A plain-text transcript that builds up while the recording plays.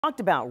Talked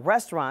about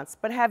restaurants,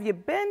 but have you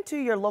been to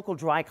your local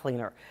dry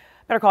cleaner?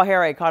 Better Call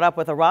Harry caught up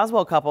with a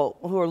Roswell couple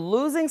who are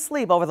losing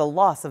sleep over the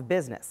loss of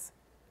business.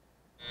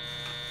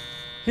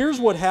 Here's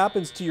what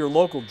happens to your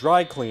local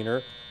dry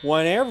cleaner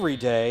when every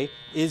day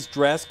is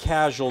dress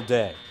casual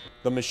day.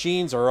 The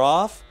machines are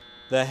off,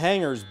 the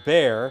hangers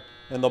bare,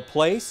 and the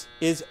place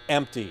is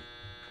empty.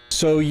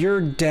 So you're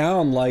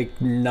down like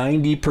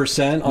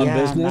 90% on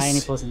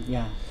business? 90%,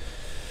 yeah.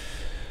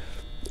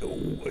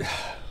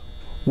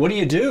 What do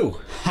you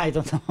do? I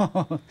don't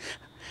know.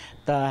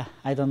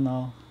 I don't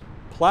know.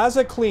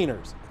 Plaza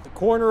Cleaners at the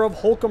corner of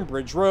Holcomb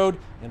Bridge Road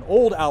in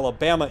Old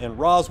Alabama in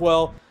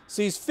Roswell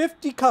sees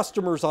 50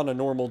 customers on a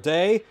normal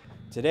day.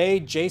 Today,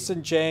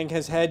 Jason Jang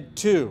has had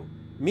 2,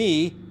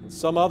 me and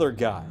some other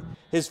guy.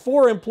 His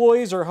 4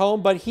 employees are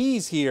home, but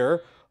he's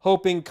here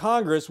hoping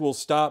Congress will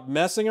stop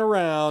messing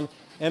around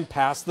and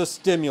pass the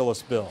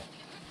stimulus bill.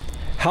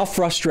 How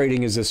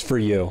frustrating is this for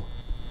you?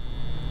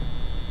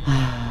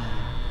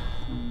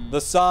 The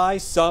sigh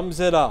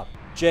sums it up.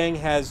 Jang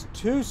has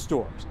 2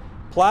 stores,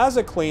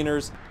 Plaza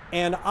Cleaners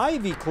and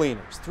Ivy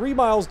Cleaners, 3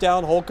 miles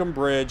down Holcomb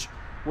Bridge,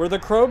 where the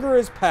Kroger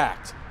is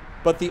packed.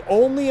 But the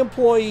only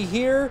employee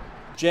here,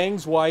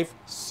 Jang's wife,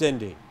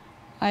 Cindy.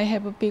 I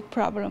have a big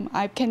problem.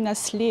 I cannot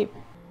sleep.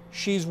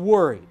 She's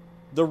worried.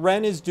 The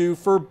rent is due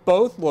for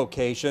both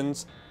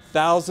locations,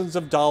 thousands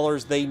of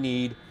dollars they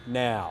need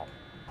now.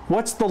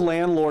 What's the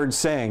landlord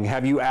saying?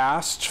 Have you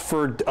asked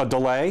for a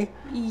delay?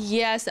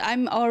 Yes,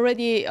 I'm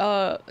already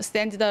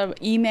sent the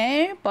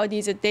email, but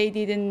they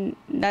didn't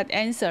not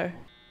answer.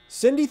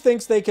 Cindy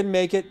thinks they can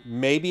make it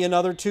maybe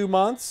another 2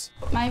 months.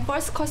 My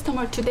first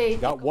customer today.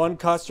 Got one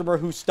customer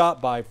who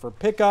stopped by for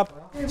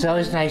pickup. It's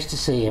always nice to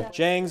see you.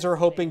 Jangs are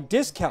hoping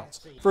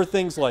discounts for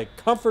things like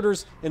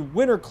comforters and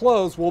winter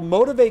clothes will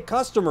motivate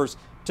customers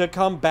to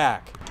come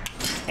back.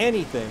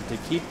 Anything to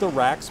keep the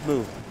racks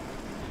moving.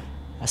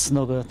 That's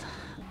no good.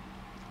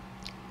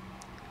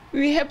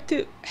 We have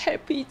to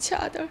help each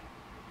other.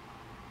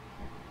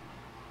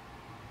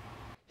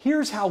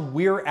 Here's how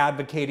we're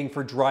advocating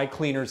for dry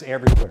cleaners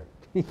everywhere.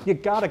 You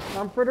got a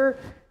comforter?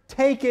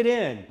 Take it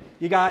in.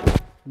 You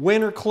got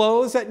winter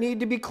clothes that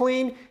need to be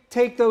cleaned?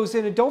 Take those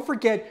in. And don't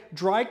forget,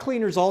 dry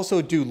cleaners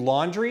also do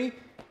laundry.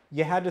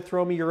 You had to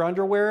throw me your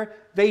underwear?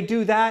 They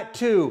do that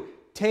too.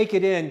 Take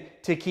it in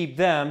to keep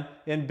them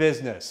in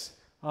business.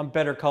 I'm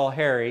Better Call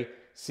Harry,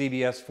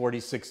 CBS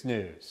 46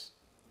 News.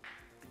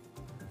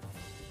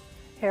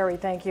 Harry,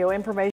 thank you. Information